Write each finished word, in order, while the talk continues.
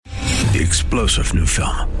The explosive new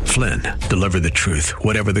film, Flynn, deliver the truth,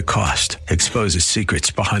 whatever the cost, exposes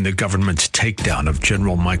secrets behind the government's takedown of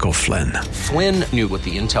General Michael Flynn. Flynn knew what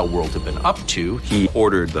the intel world had been up to. He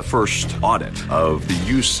ordered the first audit of the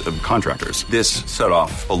use of contractors. This set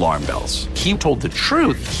off alarm bells. He told the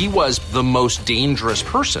truth. He was the most dangerous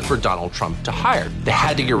person for Donald Trump to hire. They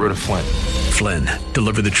had to get rid of Flynn. Flynn,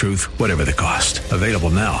 deliver the truth, whatever the cost. Available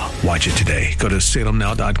now. Watch it today. Go to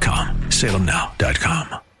salemnow.com.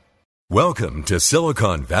 salemnow.com. Welcome to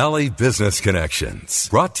Silicon Valley Business Connections,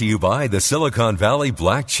 brought to you by the Silicon Valley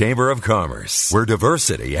Black Chamber of Commerce, where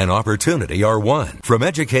diversity and opportunity are one, from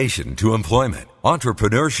education to employment,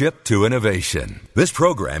 entrepreneurship to innovation. This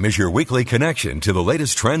program is your weekly connection to the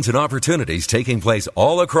latest trends and opportunities taking place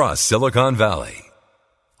all across Silicon Valley.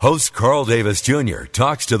 Host Carl Davis Jr.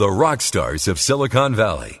 talks to the rock stars of Silicon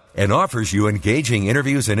Valley and offers you engaging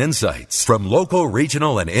interviews and insights from local,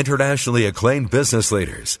 regional, and internationally acclaimed business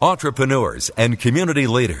leaders, entrepreneurs, and community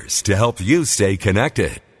leaders to help you stay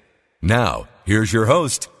connected. Now, here's your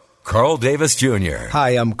host, Carl Davis Jr. Hi,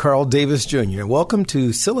 I'm Carl Davis Jr. Welcome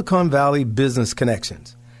to Silicon Valley Business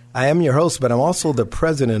Connections. I am your host, but I'm also the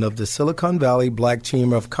president of the Silicon Valley Black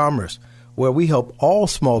Chamber of Commerce, where we help all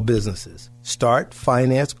small businesses start,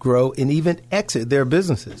 finance, grow, and even exit their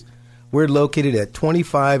businesses. We're located at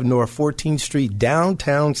 25 North 14th Street,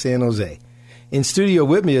 downtown San Jose. In studio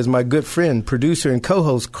with me is my good friend, producer, and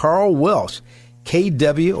co-host Carl Welsh,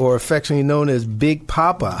 KW, or affectionately known as Big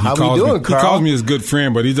Papa. How we doing, Carl? He calls me his good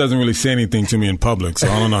friend, but he doesn't really say anything to me in public, so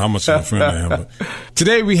I don't know how much of a friend I am. But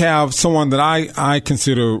today we have someone that I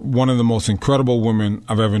consider one of the most incredible women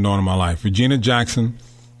I've ever known in my life, Regina Jackson,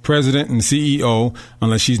 President and CEO,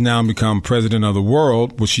 unless she's now become President of the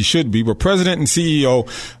world, which she should be, but President and CEO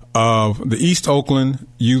of the East Oakland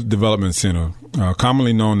Youth Development Center,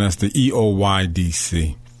 commonly known as the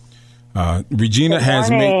EOYDC. Regina has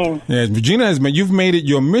made, you've made it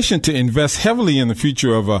your mission to invest heavily in the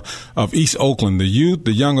future of East Oakland, the youth,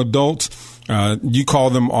 the young adults. You call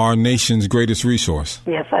them our nation's greatest resource.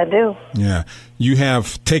 Yes, I do. Yeah. You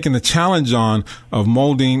have taken the challenge on of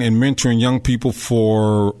molding and mentoring young people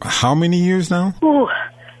for how many years now?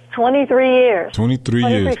 23 years. 23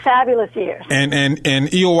 years. Fabulous years. And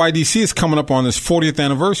EOYDC is coming up on its 40th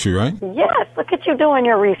anniversary, right? Yes. Look at you doing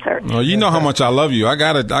your research. Oh, you know how much I love you. I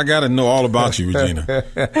gotta know all about you, Regina.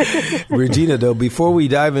 Regina, though, before we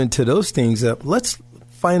dive into those things, let's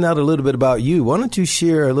find out a little bit about you. Why don't you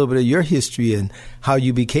share a little bit of your history and how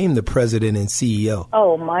you became the president and CEO?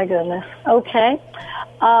 Oh, my goodness. Okay.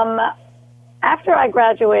 After I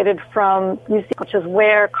graduated from UC, which is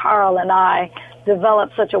where Carl and I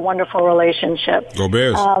developed such a wonderful relationship. Go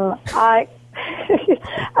Bears. I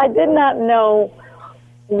did not know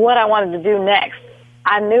what I wanted to do next.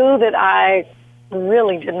 I knew that I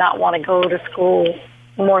really did not want to go to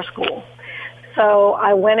more school. So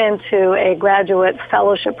I went into a graduate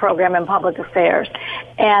fellowship program in public affairs,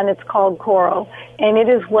 and it's called CORO. And it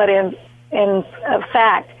is what, in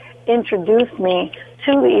fact, introduced me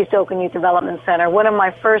to the East Oakland Youth Development Center. One of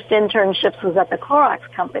my first internships was at the Clorox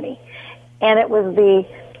Company, and it was the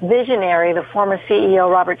visionary, the former CEO,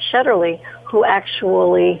 Robert Shetterly, who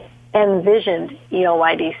actually envisioned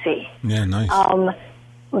EOYDC. Yeah, nice.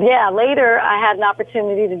 Later I had an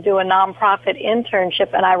opportunity to do a nonprofit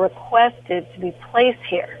internship, and I requested to be placed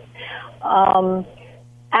here.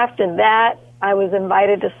 After that, I was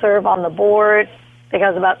invited to serve on the board. I think I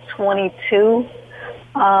was about 22.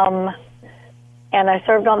 And I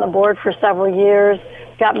served on the board for several years,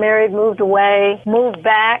 got married, moved away, moved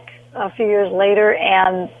back a few years later,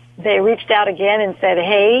 and they reached out again and said,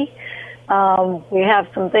 hey, we have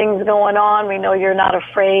some things going on. We know you're not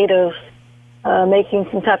afraid of making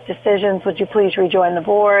some tough decisions. Would you please rejoin the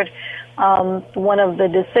board? One of the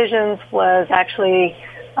decisions was actually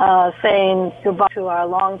saying goodbye to our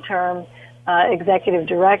long-term executive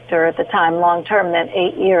director. At the time, long-term meant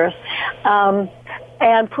 8 years,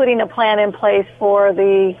 and putting a plan in place for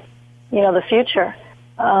the future.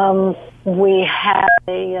 We had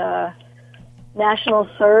a national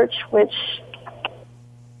search, which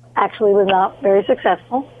actually was not very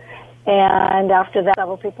successful. And after that,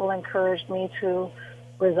 several people encouraged me to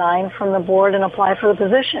resign from the board and apply for the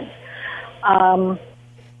position.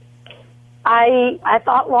 I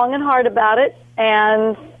thought long and hard about it,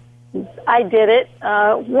 and I did it.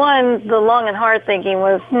 The long and hard thinking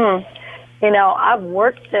was, I've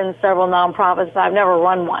worked in several nonprofits, but I've never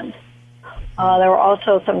run one. There were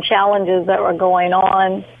also some challenges that were going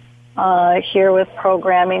on here with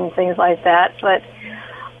programming, things like that. But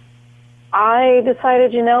I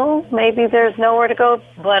decided, maybe there's nowhere to go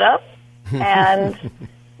but up. And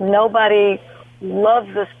nobody love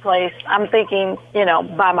this place. I'm thinking,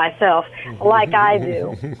 by myself, like I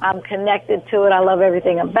do. I'm connected to it. I love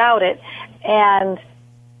everything about it. And,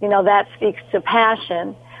 that speaks to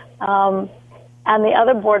passion. And the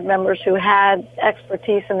other board members who had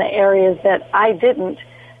expertise in the areas that I didn't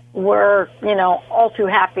were, all too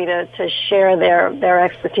happy to share their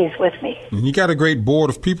expertise with me. And you got a great board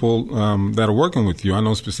of people that are working with you. I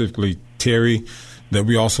know specifically Terry, that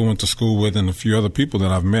we also went to school with, and a few other people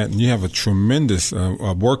that I've met. And you have a tremendous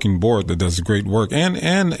working board that does great work, and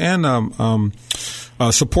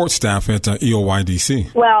support staff at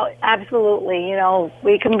EOYDC. Well, absolutely.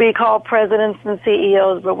 We can be called presidents and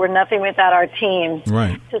CEOs, but we're nothing without our team.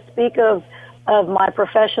 Right. To speak of my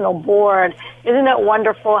professional board, isn't it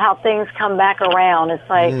wonderful how things come back around? It's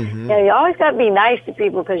like, you always got to be nice to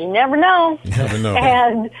people because you never know. You never know.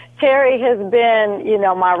 And Terry has been,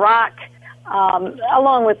 my rock,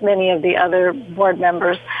 along with many of the other board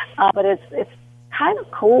members. But it's kind of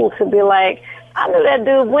cool to be like, I knew that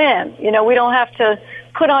dude when. We don't have to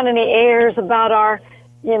put on any airs about our,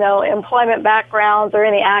 employment backgrounds or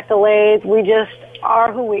any accolades. We just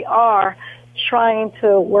are who we are, trying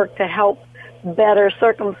to work to help better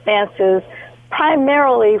circumstances,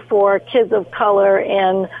 primarily for kids of color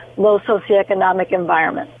in low socioeconomic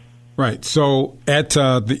environments. Right. So at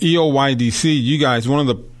the EOYDC, you guys, one of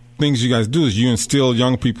the things you guys do is you instill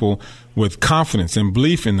young people with confidence and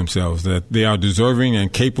belief in themselves that they are deserving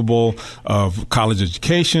and capable of college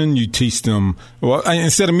education. You teach them,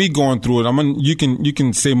 instead of me going through it, you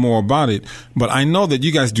can say more about it, but I know that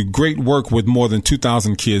you guys do great work with more than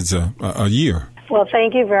 2,000 kids a year. Well,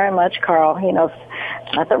 thank you very much, Carl.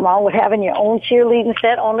 Nothing wrong with having your own cheerleading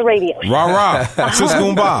set on the radio. Rah, rah. Sis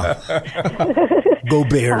Goomba. Go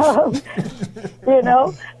Bears.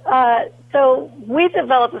 So we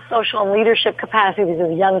develop the social and leadership capacities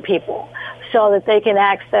of young people so that they can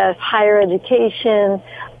access higher education,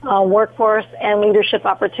 workforce, and leadership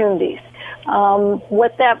opportunities.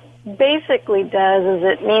 What that basically does is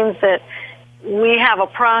it means that we have a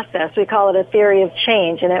process. We call it a theory of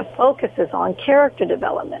change, and it focuses on character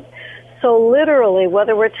development. So literally,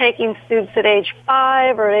 whether we're taking students at age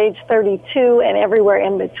 5 or age 32 and everywhere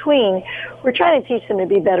in between, we're trying to teach them to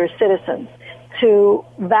be better citizens, to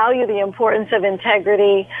value the importance of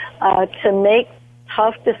integrity, to make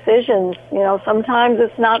tough decisions. Sometimes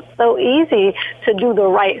it's not so easy to do the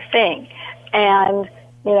right thing. And,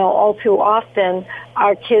 all too often,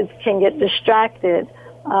 our kids can get distracted,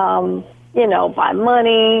 by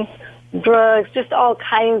money, drugs, just all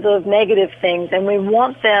kinds of negative things. And we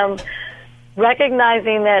want them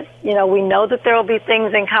recognizing that, we know that there will be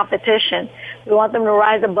things in competition. We want them to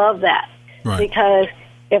rise above that. Right. Because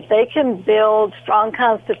if they can build strong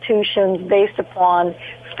constitutions based upon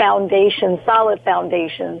solid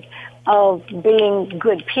foundations of being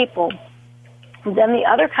good people, then the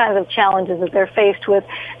other kinds of challenges that they're faced with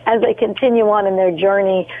as they continue on in their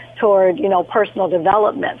journey toward, personal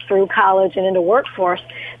development through college and into workforce,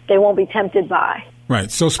 they won't be tempted by.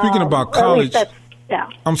 Right. So speaking about college, yeah.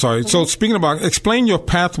 I'm sorry. So speaking about, explain your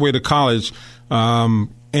pathway to college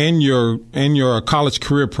and your college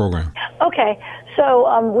career program. Okay.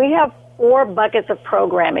 So we have 4 buckets of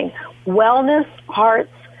programming: wellness,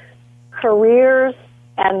 arts, careers,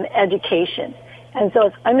 and education. And so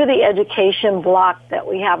it's under the education block that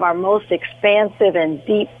we have our most expansive and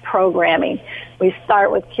deep programming. We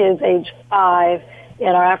start with kids age 5 in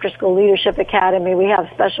our after-school leadership academy. We have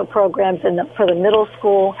special programs for the middle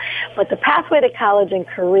school. But the pathway to college and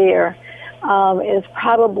career is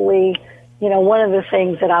probably, one of the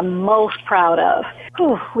things that I'm most proud of.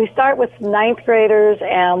 We start with 9th graders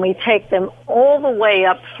and we take them all the way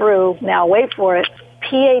up through, now wait for it,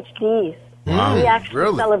 PhDs. Wow. We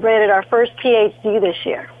actually celebrated our first PhD this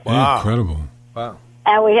year. Wow. Incredible. Wow.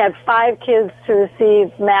 And we had 5 kids to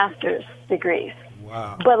receive master's degrees.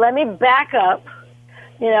 Wow. But let me back up.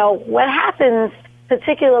 What happens,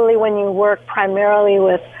 particularly when you work primarily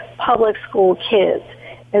with public school kids,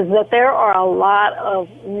 is that there are a lot of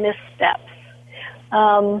missteps.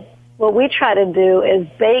 What we try to do is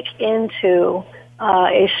bake into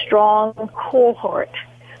a strong cohort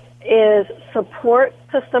is support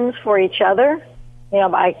systems for each other,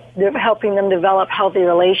 by helping them develop healthy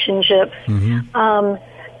relationships. Mm-hmm.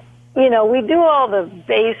 We do all the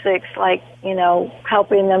basics like,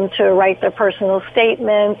 helping them to write their personal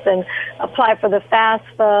statements and apply for the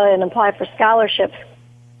FAFSA and apply for scholarships.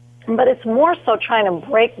 But it's more so trying to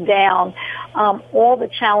break down all the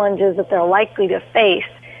challenges that they're likely to face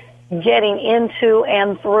getting into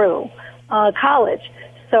and through college.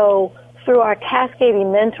 So through our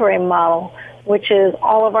cascading mentoring model, which is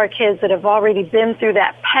all of our kids that have already been through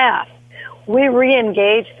that path, we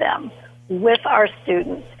re-engage them with our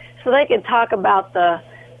students so they can talk about the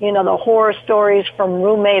horror stories from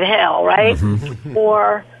roommate hell, right? Mm-hmm.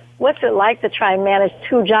 Or what's it like to try and manage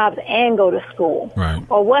 2 jobs and go to school? Right.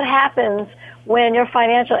 Or what happens when your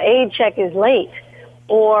financial aid check is late?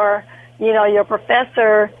 Or, your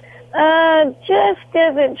professor just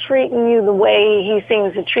isn't treating you the way he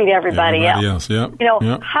seems to treat everybody else. Yep.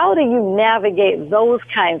 How do you navigate those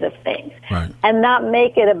kinds of things? Right. And not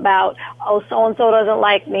make it about, so-and-so doesn't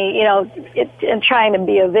like me, and trying to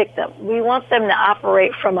be a victim. We want them to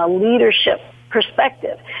operate from a leadership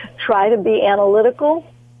perspective. Try to be analytical,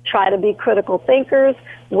 try to be critical thinkers,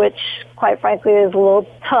 which, quite frankly, is a little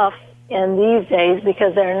tough in these days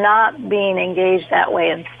because they're not being engaged that way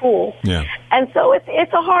in school. Yeah. And so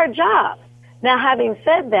it's a hard job. Now, having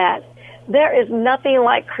said that, there is nothing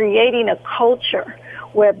like creating a culture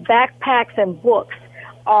where backpacks and books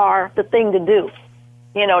are the thing to do.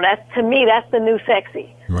 To me, that's the new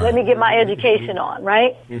sexy. Right. Let me get my education on,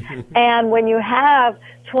 right? And when you have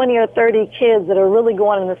 20 or 30 kids that are really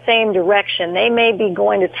going in the same direction, they may be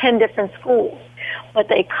going to 10 different schools, but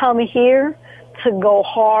they come here to go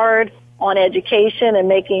hard on education and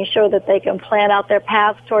making sure that they can plan out their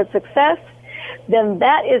paths towards success, then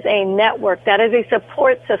that is a network, that is a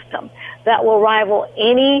support system that will rival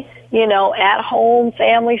any, at-home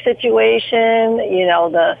family situation,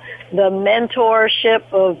 the mentorship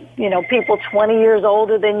of, people 20 years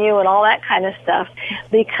older than you and all that kind of stuff,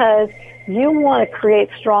 because you want to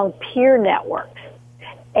create strong peer networks.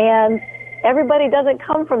 And everybody doesn't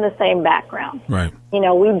come from the same background. Right.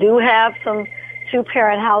 We do have some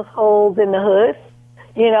 2-parent households in the hood,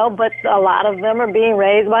 but a lot of them are being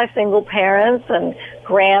raised by single parents and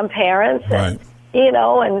grandparents, right.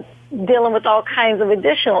 and dealing with all kinds of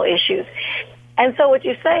additional issues. And so what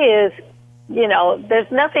you say is,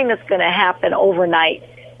 there's nothing that's going to happen overnight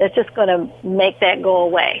that's just going to make that go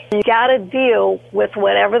away. You got to deal with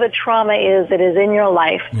whatever the trauma is that is in your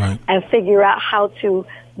life, right. and figure out how to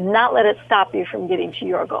not let it stop you from getting to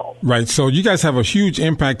your goal. Right. So you guys have a huge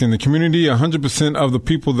impact in the community. 100% of the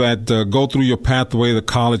people that go through your pathway, the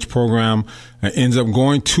college program, ends up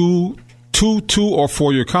going to 2 or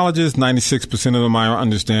 4-year colleges. 96% of them, I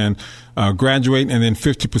understand, graduate, and then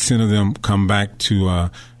 50% of them come back to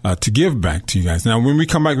give back to you guys. Now, when we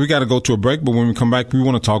come back, we got to go to a break, but when we come back, we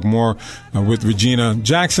want to talk more with Regina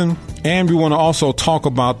Jackson, and we want to also talk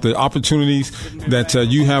about the opportunities that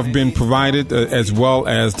you have been provided, as well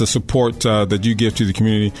as the support that you give to the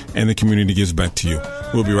community, and the community gives back to you.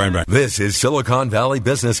 We'll be right back. This is Silicon Valley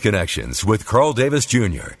Business Connections with Carl Davis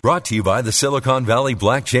Jr., brought to you by the Silicon Valley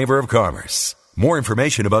Black Chamber of Commerce. More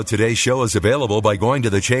information about today's show is available by going to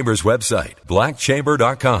the Chamber's website,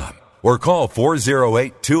 blackchamber.com, or call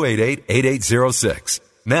 408-288-8806.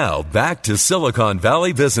 Now, back to Silicon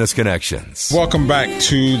Valley Business Connections. Welcome back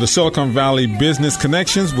to the Silicon Valley Business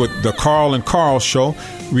Connections with the Carl and Carl Show.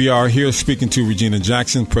 We are here speaking to Regina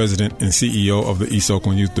Jackson, President and CEO of the East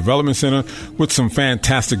Oakland Youth Development Center, with some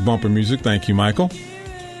fantastic bumper music. Thank you, Michael.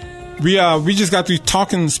 We just got through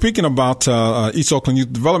speaking about East Oakland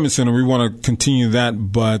Youth Development Center. We want to continue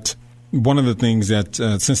that, but one of the things that,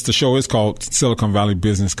 since the show is called Silicon Valley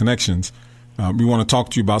Business Connections, we want to talk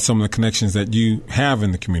to you about some of the connections that you have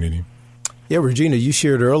in the community. Yeah, Regina, you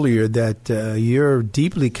shared earlier that you're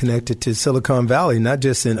deeply connected to Silicon Valley, not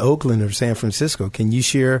just in Oakland or San Francisco. Can you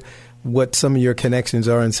share what some of your connections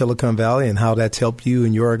are in Silicon Valley and how that's helped you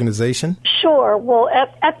and your organization? Sure. Well,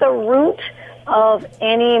 at the root of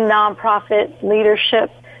any nonprofit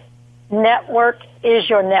leadership network is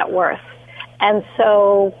your net worth. And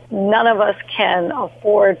so none of us can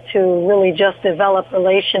afford to really just develop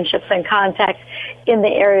relationships and contacts in the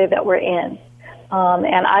area that we're in.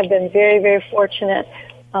 And I've been very, very fortunate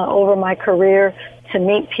over my career to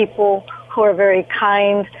meet people who are very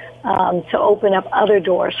kind to open up other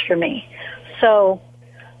doors for me. So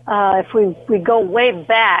if we go way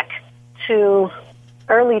back to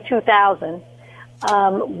early 2000,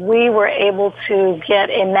 we were able to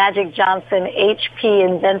get a Magic Johnson HP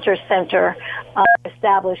Inventor Center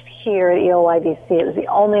established here at EOYDC. It was the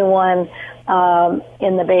only one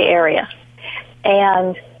in the Bay Area.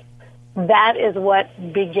 And that is what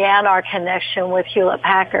began our connection with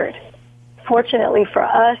Hewlett-Packard. Fortunately for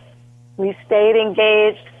us, we stayed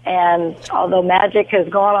engaged, and although Magic has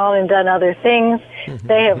gone on and done other things,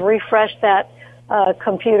 they have refreshed that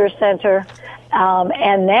computer center.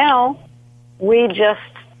 And now we just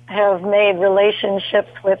have made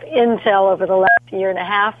relationships with Intel over the last year and a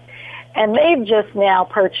half, and they've just now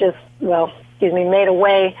made a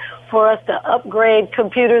way for us to upgrade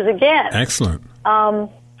computers again. Excellent.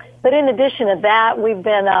 But in addition to that, we've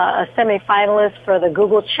been a semifinalist for the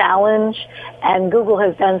Google Challenge, and Google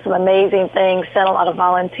has done some amazing things, sent a lot of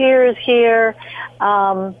volunteers here.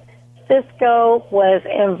 Cisco was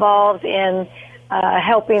involved in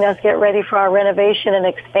helping us get ready for our renovation and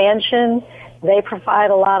expansion. They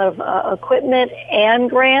provide a lot of equipment and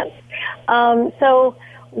grants. So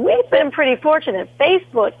we've been pretty fortunate.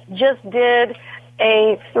 Facebook just did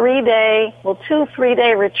a 2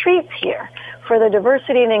 3-day retreats here for the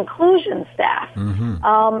diversity and inclusion staff.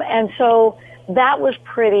 And so that was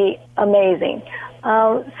pretty amazing.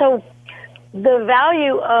 So the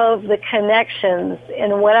value of the connections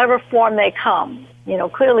in whatever form they come,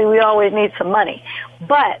 clearly we always need some money,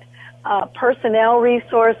 but personnel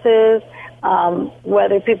resources,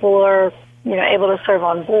 whether people are able to serve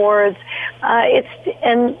on boards,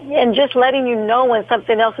 and just letting you know when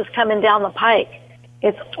something else is coming down the pike.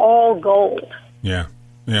 It's all gold. Yeah,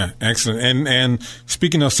 excellent. And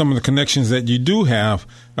speaking of some of the connections that you do have,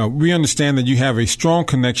 we understand that you have a strong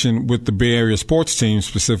connection with the Bay Area sports teams,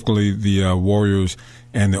 specifically the Warriors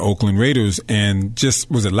and the Oakland Raiders. And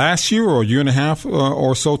just, was it last year or a year and a half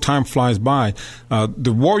or so? Time flies by.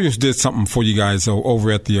 The Warriors did something for you guys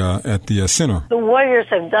over at the center. The Warriors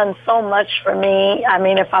have done so much for me. I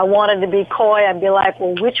mean, if I wanted to be coy, I'd be like,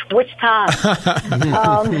 well, which time?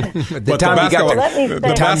 The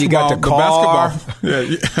time you got the car,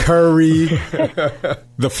 Curry,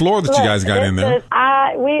 the floor that you guys got in there.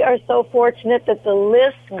 We are so fortunate that the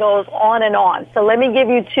list goes on and on. So let me give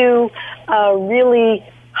you two really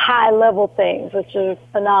high-level things, which are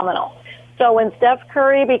phenomenal. So when Steph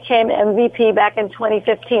Curry became MVP back in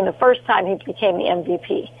 2015, the first time he became the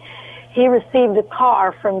MVP, he received a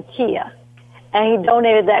car from Kia, and he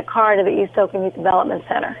donated that car to the East Oakland Youth Development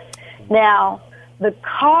Center. Now, the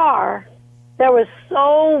car, there was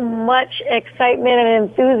so much excitement and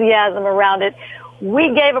enthusiasm around it,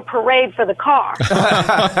 we gave a parade for the car.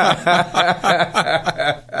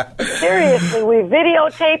 Seriously, we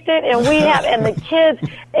videotaped it, and the kids,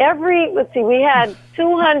 we had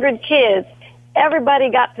 200 kids. Everybody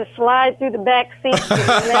got to slide through the back seat.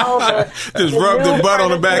 Just rub their butt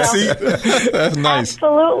on the back seat. That's nice.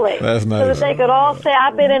 Absolutely. That's nice. So that they could all say,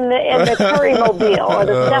 I've been in the Curry Mobile, or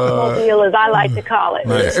the Steph Mobile, as I like to call it.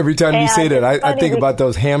 Nice. Every time you say that, I think about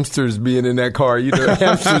those hamsters being in that car.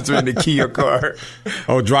 Hamsters are in the Kia car.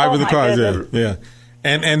 Oh, driving the car. Yeah.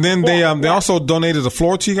 And then they also donated the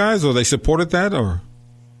floor to you guys, or they supported that, or?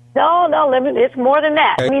 No, it's more than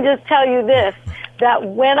that. Let me just tell you this, that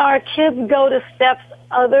when our kids go to Steph's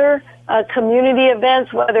other community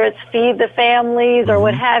events, whether it's Feed the Families or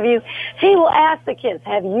what have you, he will ask the kids,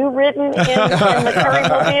 have you ridden in the Curry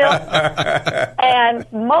Mobile? And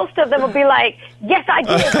most of them will be like, yes, I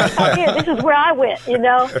did. This is where I went,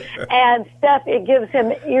 And Steph, it gives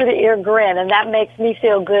him ear-to-ear grin, and that makes me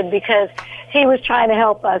feel good because he was trying to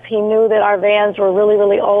help us. He knew that our vans were really,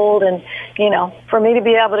 really old, and, for me to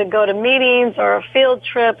be able to go to meetings or field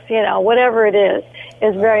trips, whatever it is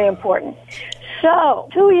very important. So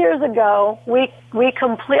 2 years ago,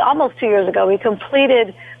 almost 2 years ago, we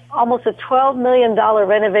completed almost a $12 million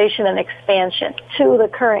renovation and expansion to the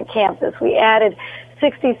current campus. We added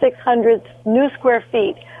 6,600 new square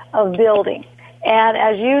feet of building. And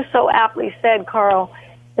as you so aptly said, Carl,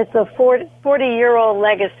 it's a 40-year-old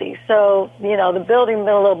legacy. So, the building's been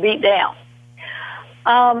a little beat down.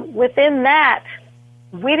 Within that,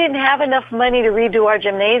 we didn't have enough money to redo our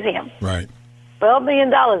gymnasium. Right. $12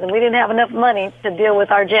 million, and we didn't have enough money to deal with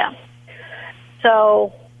our gym.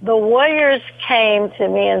 So the Warriors came to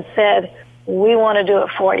me and said, we want to do it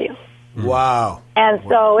for you. Wow. And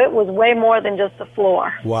so it was way more than just the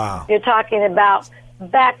floor. Wow. You're talking about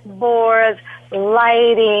backboards,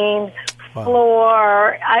 lighting,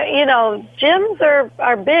 floor. Gyms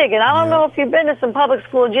are big, and I don't know if you've been to some public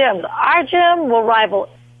school gyms. Our gym will rival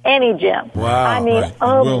any gym. Wow. I mean,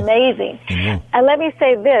 amazing. And let me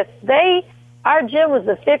say this. Our gym was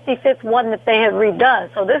the 55th one that they had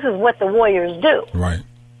redone, so this is what the Warriors do. Right.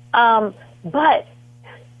 But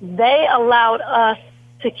they allowed us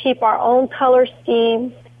to keep our own color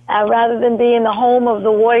scheme, and rather than being the home of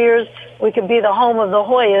the Warriors, we could be the home of the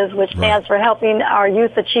Hoyas, which stands for helping our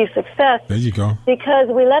youth achieve success. There you go. Because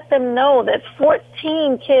we let them know that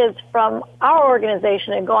 14 kids from our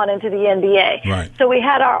organization had gone into the NBA. Right. So we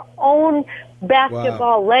had our own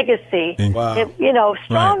basketball legacy,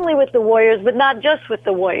 strongly with the Warriors, but not just with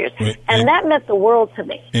the Warriors. And that meant the world to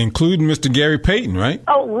me. Including Mr. Gary Payton, right?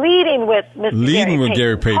 Oh, leading with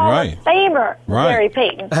Gary Payton, right. Famer, Gary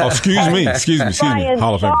Payton. Oh, excuse me. Brian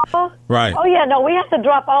Hall of Fame. Right. Oh, yeah, no, we have to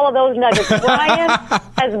drop all of those nuggets. Brian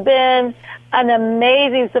has been an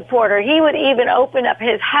amazing supporter. He would even open up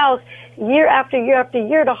his house year after year after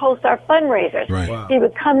year to host our fundraisers. Right. Wow. He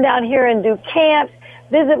would come down here and do camps,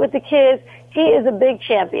 visit with the kids. He is a big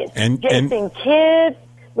champion. Jason Kidd,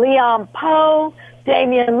 Leon Poe,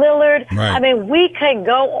 Damian Lillard. Right. I mean, we could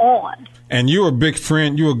go on. And you're a big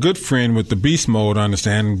friend. You're a good friend with the Beast Mode, I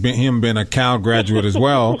understand, him being a Cal graduate as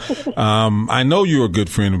well. I know you're a good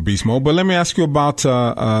friend of Beast Mode, but let me ask you about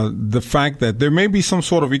the fact that there may be some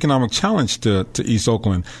sort of economic challenge to East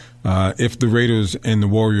Oakland if the Raiders and the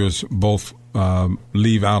Warriors both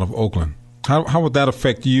leave out of Oakland. How would that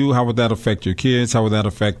affect you? How would that affect your kids? How would that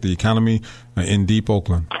affect the economy in deep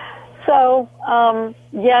Oakland? So,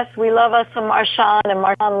 yes, we love us some Marshawn, and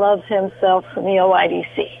Marshawn loves himself from the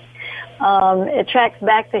OIDC. It tracks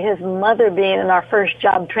back to his mother being in our first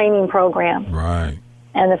job training program. Right.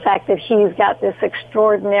 And the fact that he's got this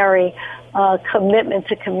extraordinary commitment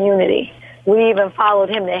to community. We even followed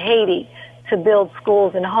him to Haiti to build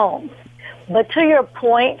schools and homes. But to your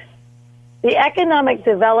point, the economic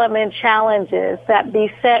development challenges that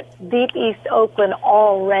beset Deep East Oakland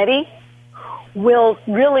already will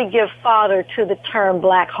really give fodder to the term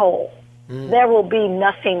black hole. There will be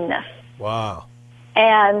nothingness. Wow.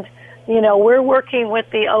 And we're working with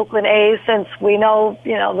the Oakland A's since we know,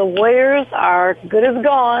 the Warriors are good as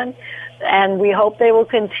gone, and we hope they will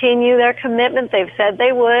continue their commitment. They've said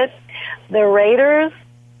they would. The Raiders,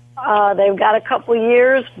 they've got a couple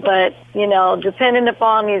years, but, depending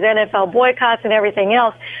upon these NFL boycotts and everything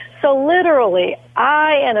else. So literally,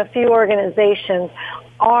 I and a few organizations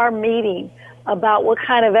are meeting about what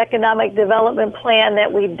kind of economic development plan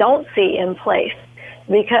that we don't see in place.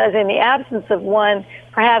 Because in the absence of one,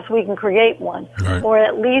 perhaps we can create one. Right. Or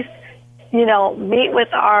at least, meet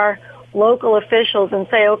with our local officials and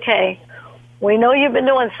say, okay, we know you've been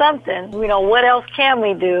doing something. What else can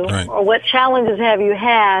we do? Right. Or what challenges have you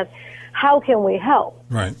had? How can we help?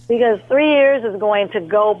 Right. Because 3 years is going to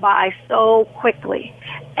go by so quickly.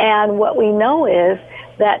 And what we know is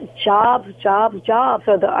that jobs are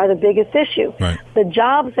the biggest issue. Right. The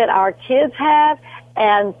jobs that our kids have,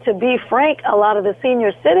 and to be frank, a lot of the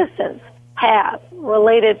senior citizens have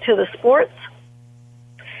related to the sports.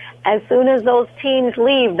 As soon as those teams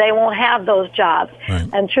leave, they won't have those jobs. Right.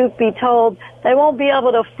 And truth be told, they won't be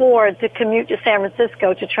able to afford to commute to San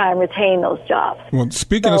Francisco to try and retain those jobs. Well,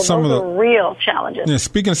 speaking of some of the real challenges. Yeah,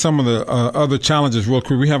 speaking of some of the other challenges, real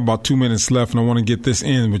quick, we have about 2 minutes left, and I want to get this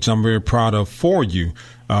in, which I'm very proud of for you.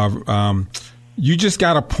 You just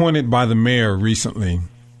got appointed by the mayor recently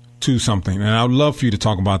to something, and I'd love for you to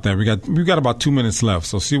talk about that. We've got about 2 minutes left,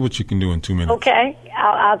 so see what you can do in 2 minutes. Okay,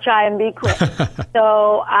 I'll try and be quick.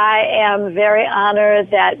 So I am very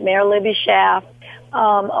honored that Mayor Libby Schaaf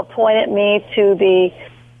appointed me to the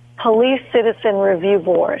Police Citizen Review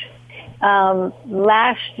Board.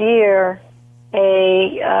 Last year,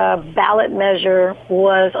 a ballot measure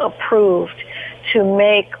was approved to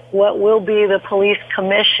make what will be the police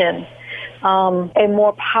commission a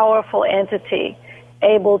more powerful entity,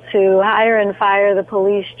 able to hire and fire the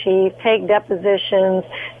police chief, take depositions,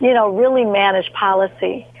 really manage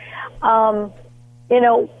policy.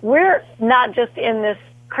 We're not just in this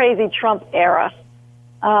crazy Trump era,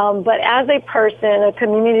 but as a person, a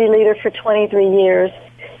community leader for 23 years,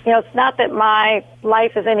 it's not that my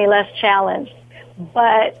life is any less challenged,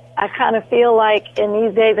 but I kind of feel like in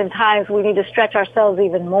these days and times we need to stretch ourselves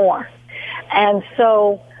even more. And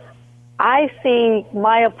so I see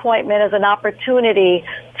my appointment as an opportunity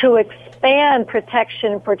to expand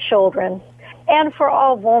protection for children and for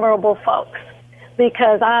all vulnerable folks,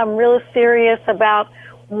 because I'm really serious about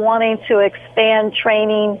wanting to expand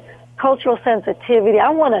training, cultural sensitivity.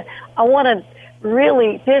 I want to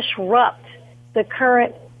really disrupt the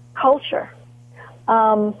current culture.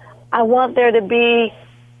 I want there to be,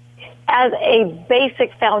 as a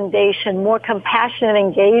basic foundation, more compassionate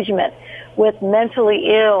engagement with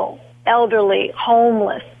mentally ill, elderly,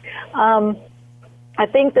 homeless. I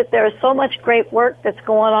think that there is so much great work that's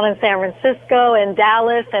going on in San Francisco and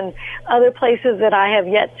Dallas and other places that I have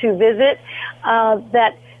yet to visit,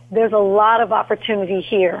 that there's a lot of opportunity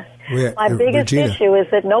here. Yeah, my biggest Regina, issue is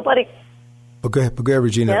that nobody... Go ahead,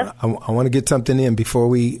 Regina. Yes? I want to get something in before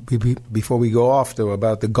we go off, though,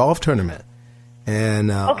 about the golf tournament.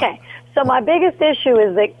 And okay, so my biggest issue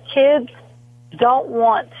is that kids don't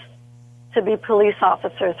want to be police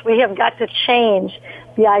officers. We have got to change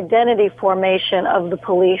the identity formation of the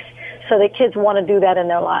police so that kids want to do that in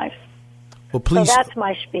their lives. Well, please. So that's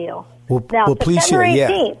my spiel. Well, please share.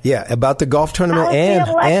 Yeah, about the golf tournament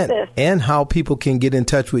and how people can get in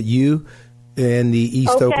touch with you and the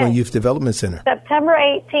East Oakland Youth Development Center. September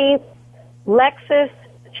 18th, Lexus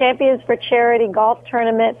Champions for Charity Golf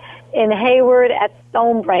Tournament in Hayward at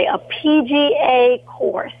Stonebray, a PGA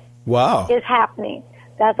course. Wow. is happening.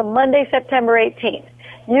 That's a Monday, September 18th.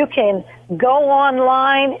 You can go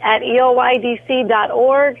online at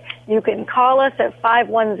eoydc.org. You can call us at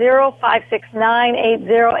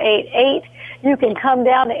 510-569-8088. You can come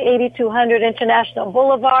down to 8200 International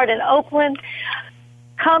Boulevard in Oakland.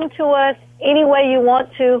 Come to us any way you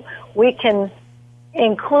want to. We can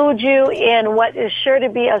include you in what is sure to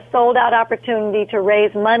be a sold-out opportunity to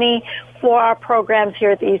raise money for our programs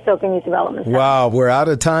here at the East Oakland Youth Development Center. Wow, we're out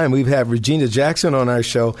of time. We've had Regina Jackson on our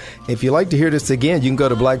show. If you'd like to hear this again, you can go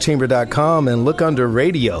to blackchamber.com and look under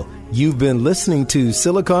radio. You've been listening to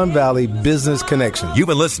Silicon Valley Business Connections. You've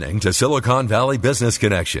been listening to Silicon Valley Business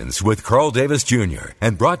Connections with Carl Davis Jr.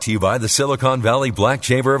 and brought to you by the Silicon Valley Black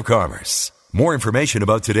Chamber of Commerce. More information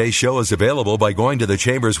about today's show is available by going to the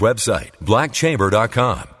Chamber's website,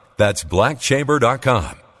 blackchamber.com. That's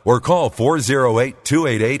blackchamber.com. Or call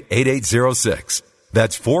 408-288-8806.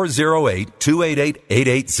 That's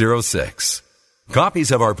 408-288-8806.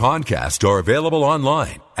 Copies of our podcast are available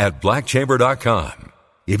online at blackchamber.com.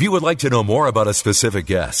 If you would like to know more about a specific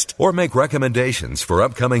guest or make recommendations for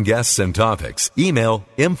upcoming guests and topics, email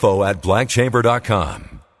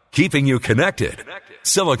info@blackchamber.com. Keeping you connected.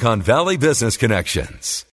 Silicon Valley Business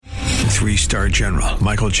Connections. 3-star General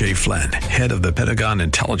Michael J. Flynn, head of the Pentagon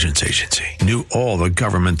Intelligence Agency, knew all the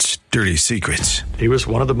government's dirty secrets. He was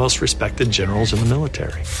one of the most respected generals in the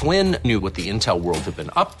military. Flynn knew what the intel world had been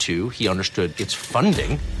up to. He understood its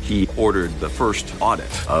funding. He ordered the first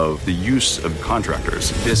audit of the use of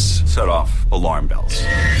contractors. This set off alarm bells.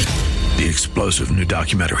 The explosive new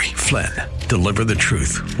documentary, Flynn, Deliver the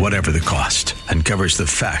Truth, Whatever the Cost, uncovers the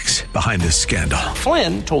facts behind this scandal.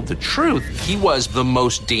 Flynn told the truth. He was the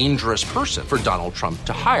most dangerous person for Donald Trump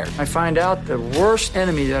to hire. I find out the worst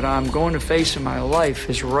enemy that I'm going to face in my life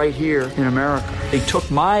is right here in America. They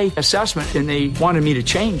took my assessment and they wanted me to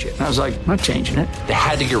change it. And I was like, I'm not changing it. They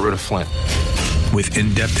had to get rid of Flynn. With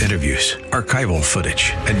in-depth interviews, archival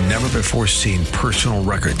footage, and never-before-seen personal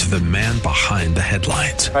records of the man behind the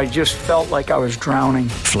headlines. I just felt like I was drowning.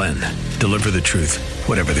 Flynn, Deliver the Truth,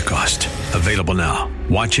 Whatever the Cost. Available now.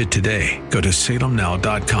 Watch it today. Go to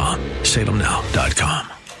salemnow.com.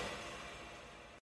 salemnow.com.